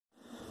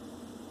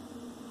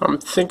I'm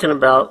thinking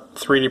about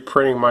 3D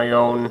printing my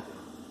own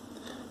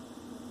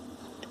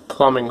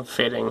plumbing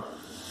fitting.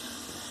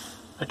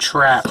 A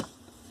trap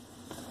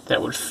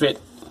that would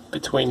fit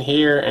between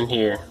here and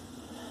here.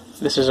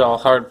 This is all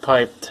hard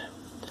piped,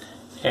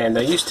 and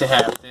I used to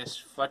have this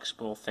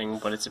flexible thing,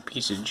 but it's a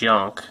piece of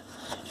junk.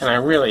 And I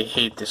really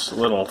hate this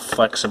little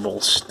flexible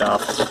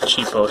stuff, this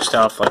cheapo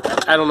stuff.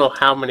 Like, I don't know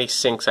how many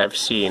sinks I've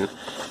seen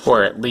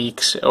where it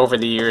leaks over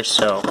the years,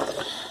 so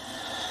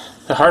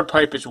the hard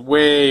pipe is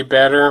way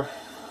better.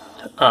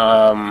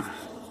 And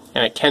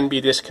it can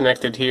be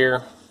disconnected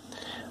here.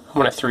 I'm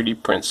going to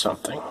 3D print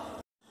something.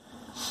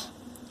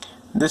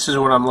 This is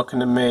what I'm looking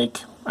to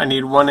make. I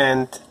need one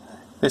end,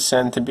 this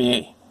end, to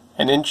be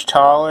an inch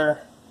taller,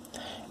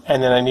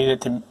 and then I need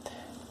it to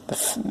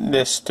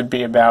this to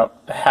be about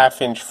a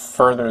 ½ inch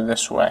further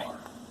this way.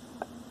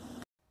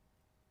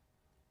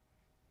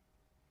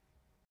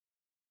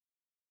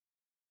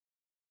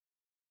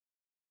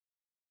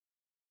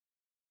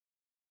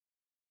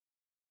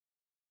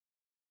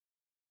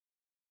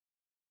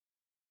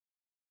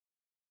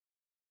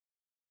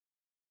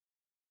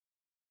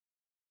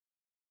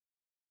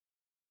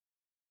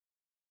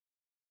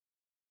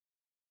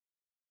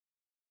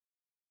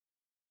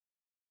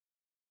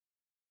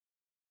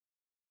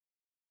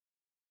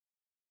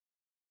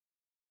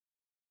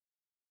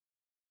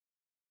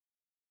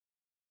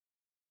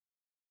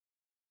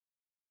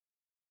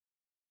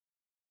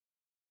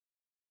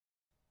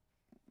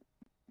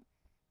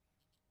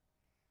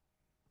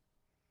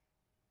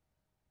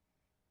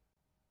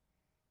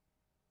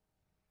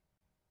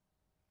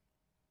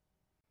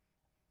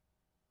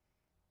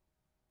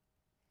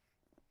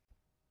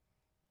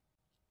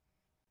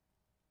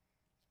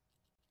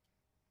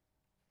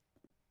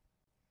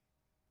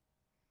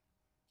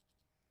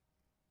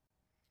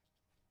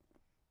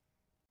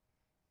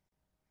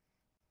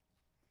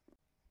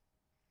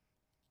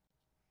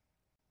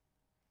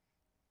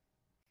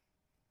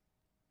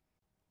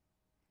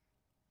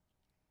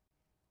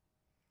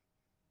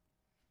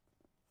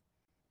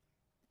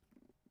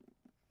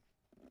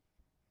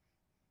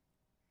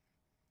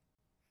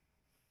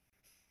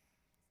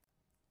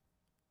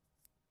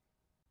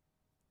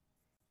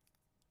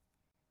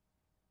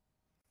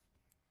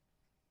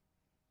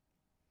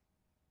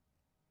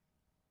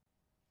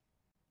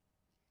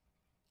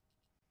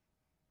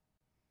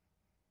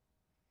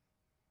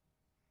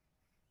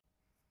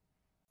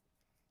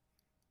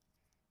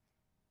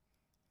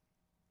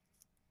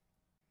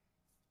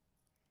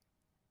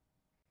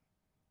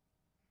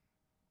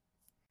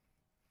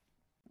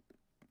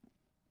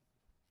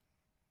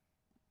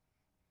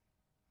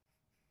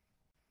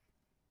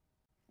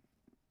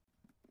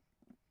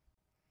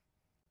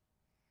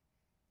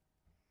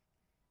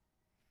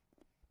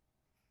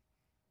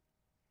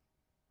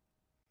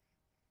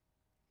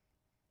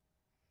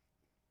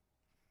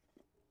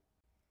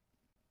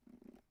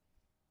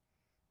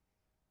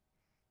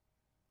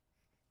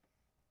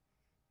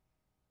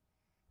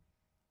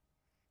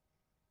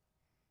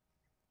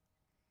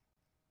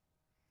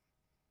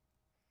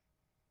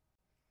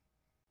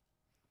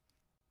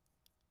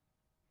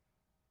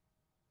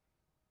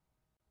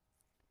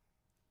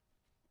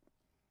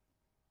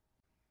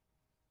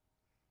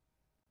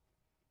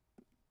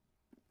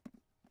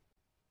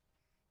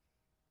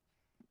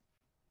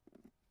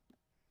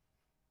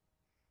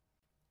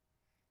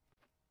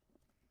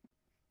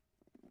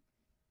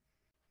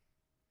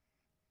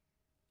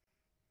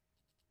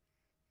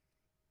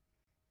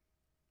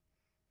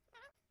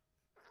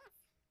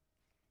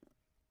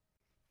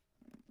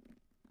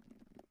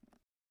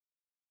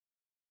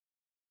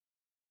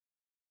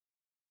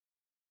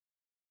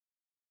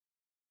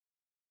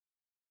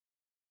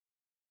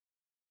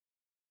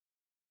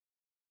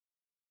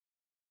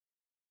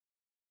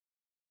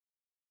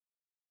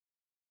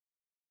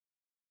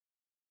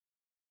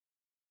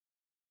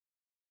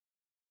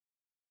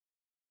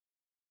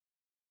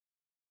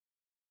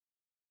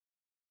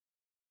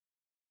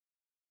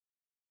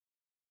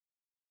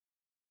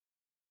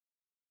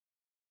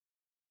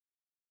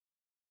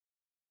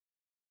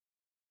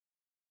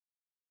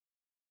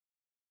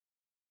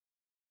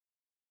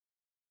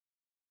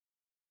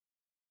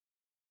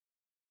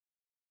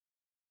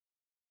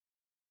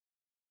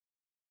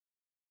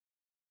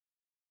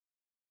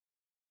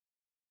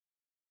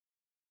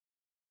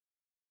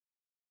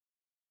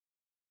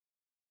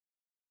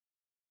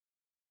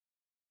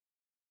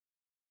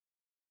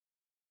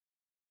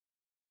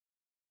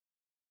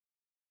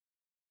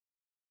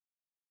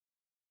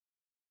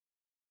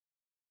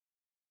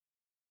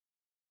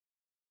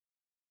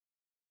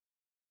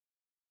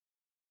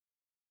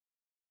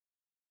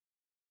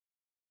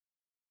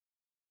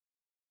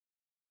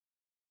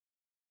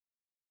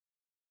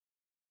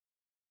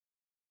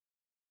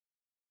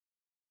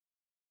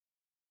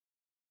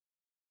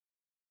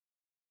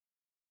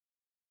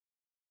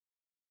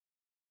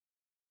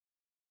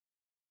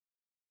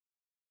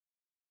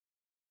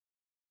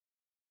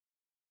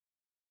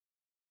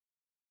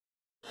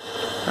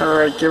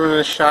 Alright, giving it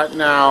a shot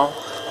now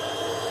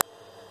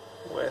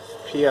with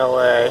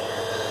PLA.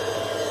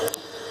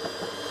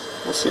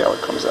 We'll see how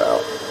it comes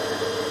out.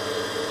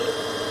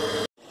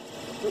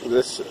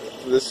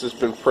 This has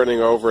been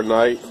printing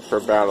overnight for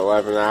about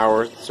 11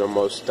 hours. It's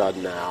almost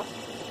done now.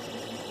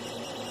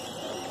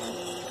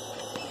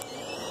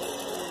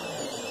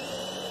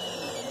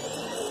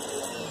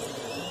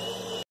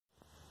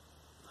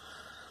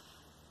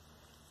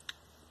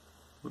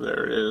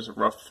 There it is,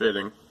 rough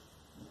fitting.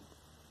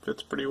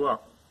 Fits pretty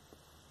well.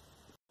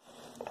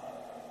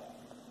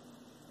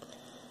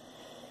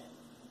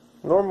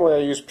 Normally I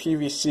use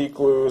PVC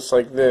glues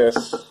like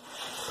this,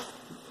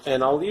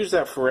 and I'll use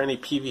that for any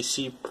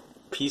PVC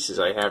pieces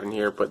I have in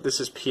here, but this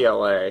is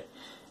PLA,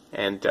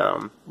 and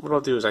what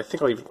I'll do is I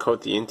think I'll even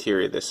coat the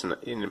interior of this in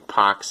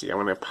epoxy. I'm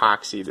going to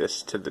epoxy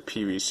this to the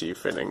PVC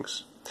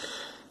fittings.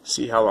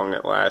 See how long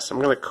it lasts. I'm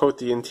going to coat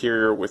the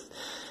interior with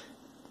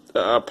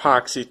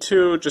epoxy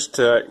too, just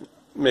to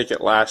make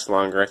it last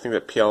longer. I think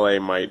that PLA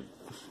might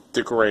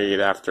degrade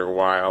after a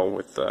while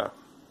with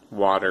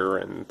water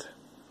and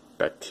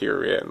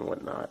bacteria and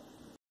whatnot.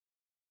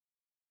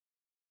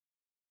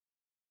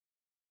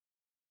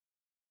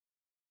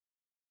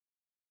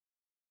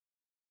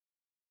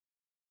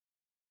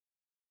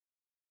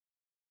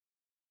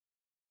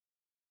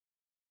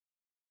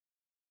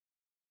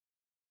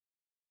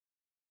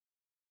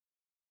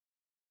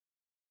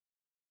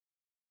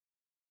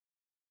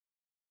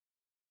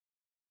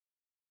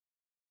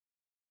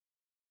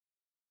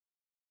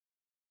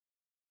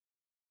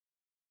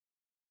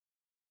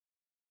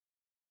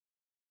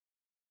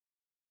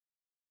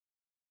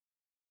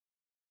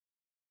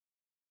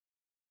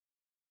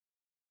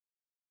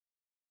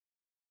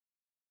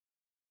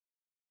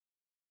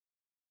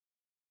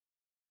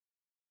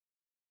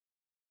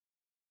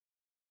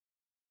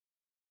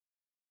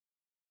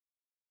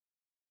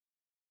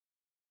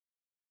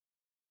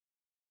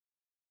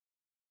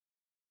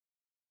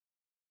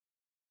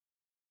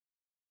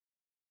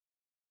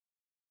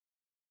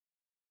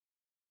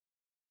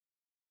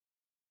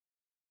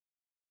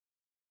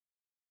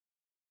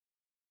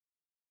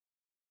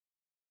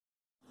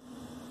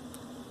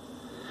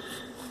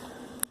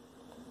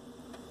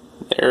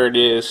 There it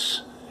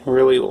is,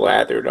 really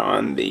lathered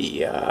on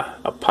the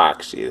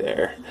epoxy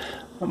there.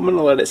 I'm going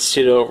to let it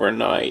sit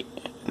overnight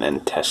and then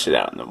test it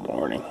out in the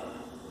morning.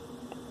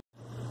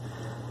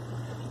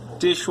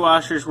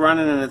 Dishwasher's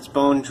running and it's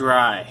bone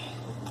dry.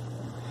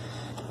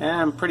 And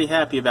I'm pretty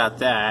happy about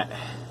that.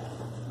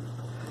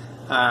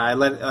 I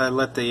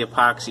let the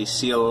epoxy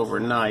seal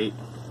overnight,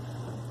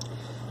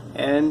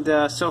 and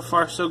so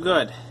far so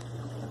good.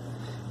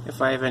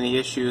 If I have any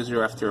issues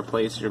or have to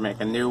replace it or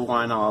make a new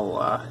one,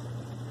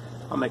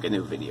 I'll make a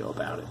new video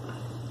about it.